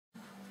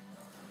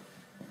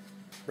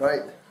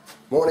Right,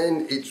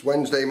 morning, it's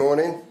Wednesday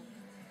morning.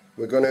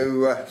 We're going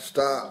to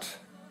start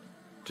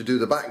to do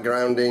the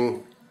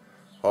backgrounding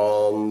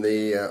on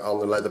the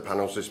leather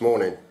panels this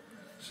morning.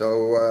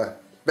 So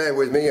bear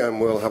with me and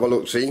we'll have a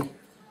look-see.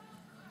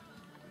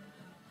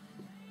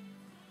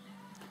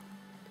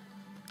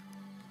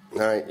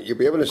 Now you'll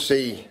be able to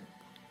see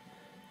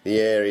the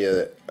area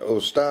that will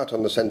start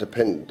on the centre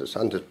pin, the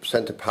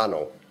centre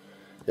panel.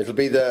 It'll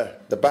be the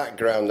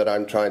background that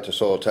I'm trying to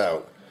sort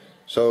out.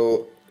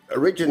 So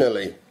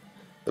originally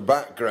the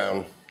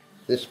background,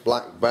 this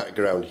black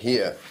background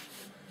here,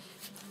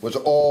 was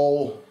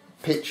all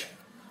pitch.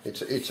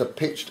 It's a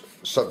pitched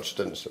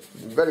substance,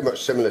 very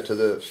much similar to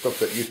the stuff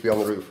that used to be on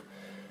the roof.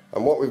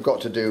 And what we've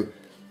got to do,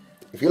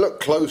 if you look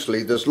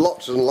closely, there's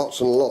lots and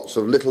lots and lots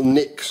of little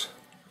nicks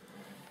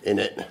in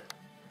it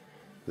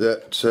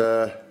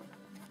that,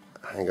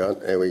 hang on,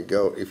 there we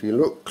go. If you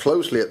look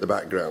closely at the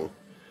background,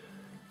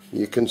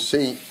 you can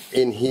see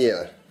in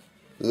here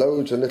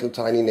loads of little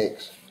tiny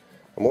nicks.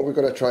 And what we've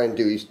got to try and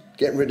do is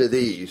get rid of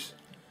these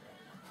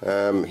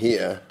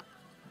here.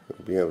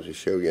 I'll be able to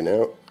show you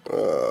now.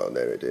 Oh,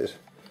 there it is.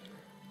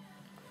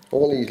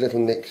 All these little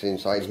nicks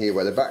inside here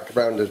where the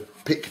background has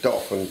picked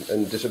off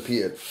and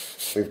disappeared.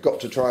 We've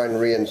got to try and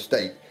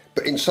reinstate,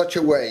 but in such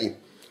a way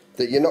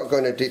that you're not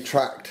going to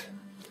detract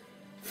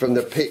from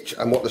the pitch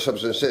and what the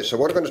substance is. So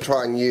what I'm going to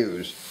try and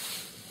use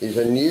is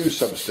a new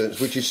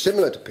substance which is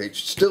similar to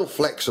pitch, still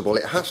flexible.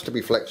 It has to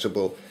be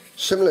flexible,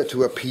 similar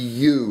to a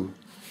PU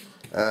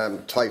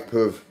type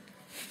of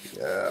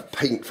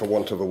paint, for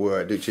want of a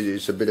word, which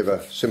is a bit of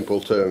a simple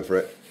term for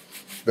it.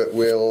 But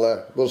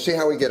we'll see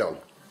how we get on.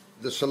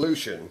 The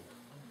solution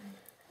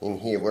in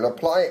here, we'll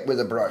apply it with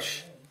a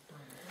brush.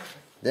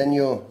 Then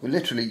you're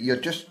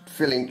just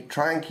filling.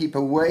 Try and keep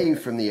away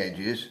from the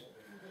edges,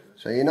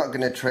 so you're not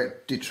going to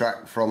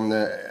detract from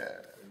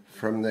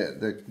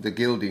the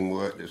gilding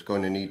work that's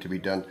going to need to be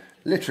done.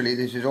 Literally,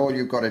 this is all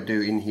you've got to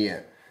do in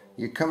here.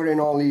 You're covering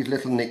all these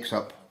little nicks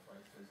up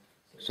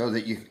so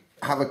that you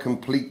have a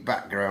complete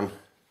background.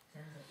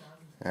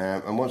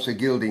 And once the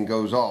gilding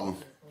goes on,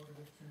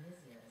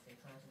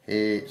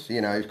 it's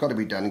got to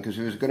be done, because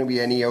if there's going to be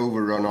any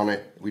overrun on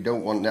it, we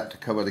don't want that to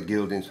cover the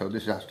gilding, so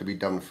this has to be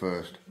done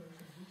first.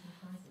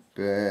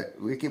 But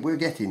we're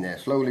getting there,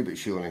 slowly but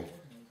surely.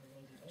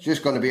 It's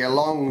just going to be a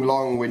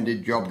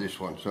long-winded job, this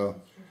one,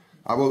 so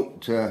I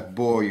won't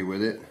bore you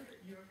with it.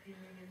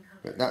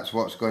 But that's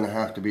what's going to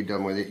have to be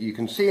done with it. You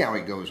can see how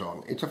it goes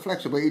on. It's a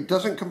flexible, it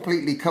doesn't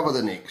completely cover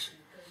the nicks,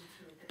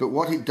 but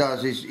what it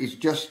does is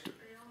just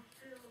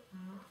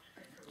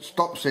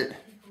stops it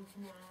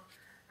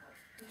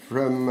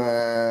from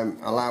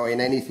allowing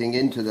anything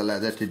into the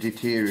leather to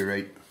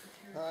deteriorate.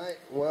 Alright,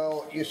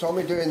 well, you saw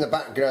me doing the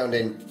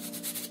backgrounding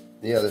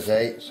the other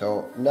day,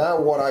 so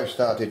now what I've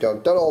started,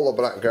 I've done all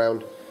the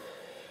background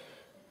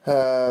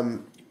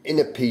in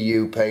a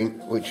PU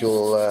paint, which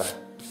will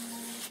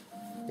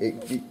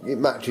it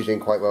matches in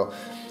quite well.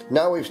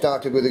 Now we've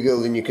started with the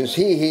gilding. You can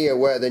see here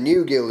where the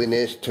new gilding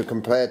is to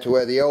compare to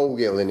where the old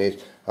gilding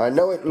is. I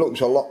know it looks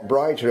a lot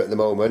brighter at the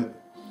moment,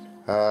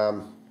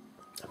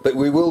 but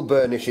we will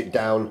burnish it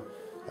down.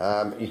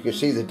 You can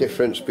see the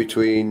difference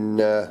between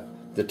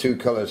the two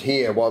colours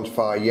here. One's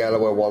far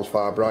yellower, one's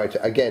far brighter.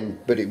 Again,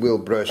 but it will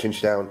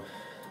burnish down.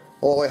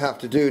 All I have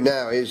to do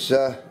now is,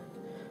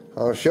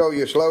 I'll show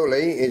you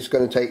slowly, it's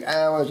going to take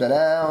hours and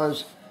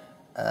hours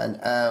and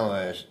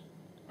hours.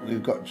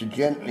 We've got to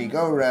gently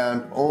go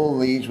around all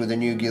these with a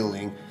new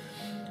gilding.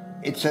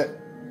 It's a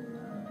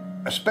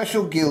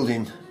special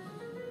gilding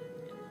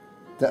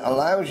that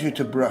allows you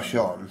to brush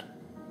on,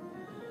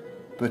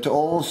 but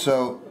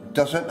also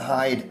doesn't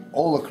hide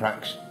all the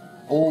cracks,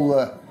 all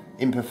the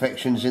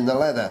imperfections in the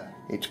leather.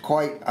 It's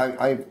quite,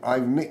 I've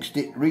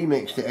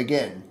remixed it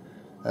again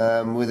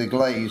with a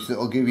glaze that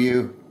will give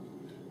you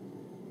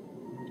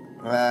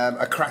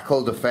a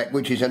crackled effect,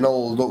 which is an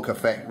old look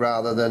effect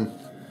rather than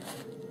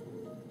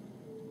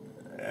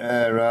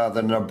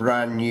a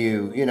brand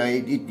new. You know,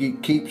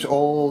 it keeps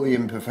all the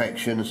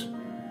imperfections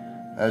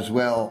as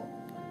well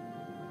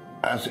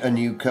as a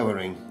new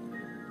covering.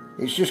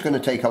 It's just going to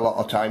take a lot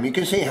of time. You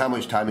can see how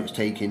much time it's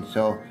taking,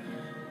 so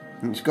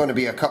it's going to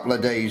be a couple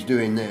of days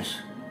doing this.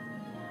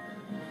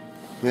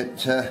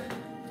 But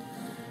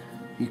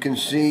you can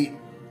see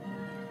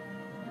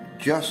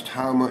just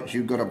how much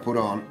you've got to put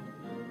on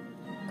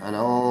and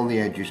all the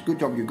edges. Good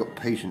job you've got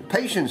patience.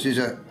 Patience is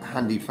a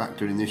handy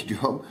factor in this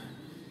job.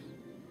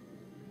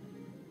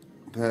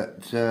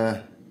 But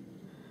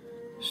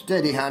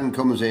steady hand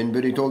comes in,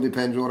 but it all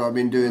depends what I've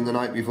been doing the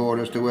night before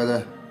as to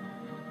whether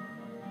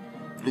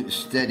it's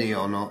steady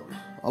or not.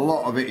 A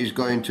lot of it is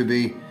going to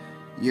be,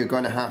 you're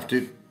going to have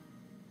to,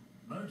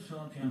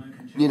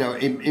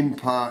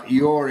 impart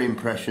your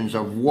impressions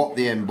of what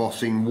the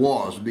embossing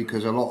was,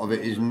 because a lot of it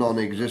is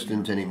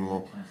non-existent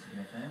anymore.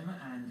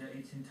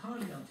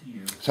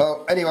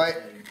 So anyway,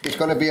 it's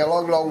going to be a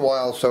long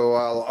while, so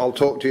I'll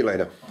talk to you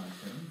later.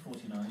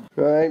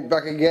 Right,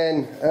 back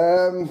again.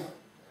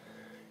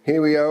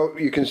 Here we go.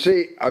 You can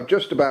see I've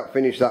just about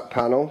finished that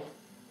panel.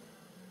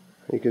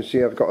 You can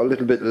see I've got a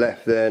little bit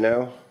left there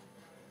now.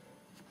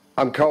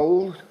 I'm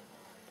cold,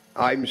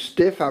 I'm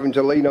stiff, having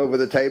to lean over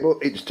the table.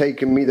 It's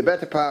taken me the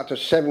better part of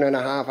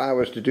 7.5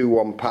 hours to do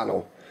one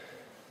panel.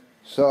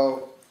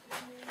 So,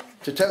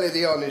 to tell you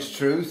the honest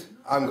truth,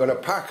 I'm going to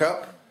pack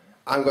up,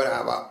 I'm going to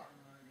have a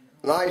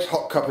nice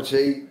hot cup of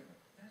tea,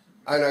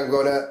 and I'm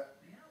going to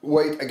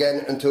wait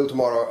again until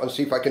tomorrow and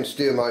see if I can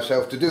steel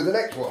myself to do the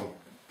next one.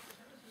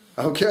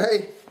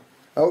 Okay?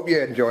 I hope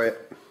you enjoy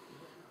it.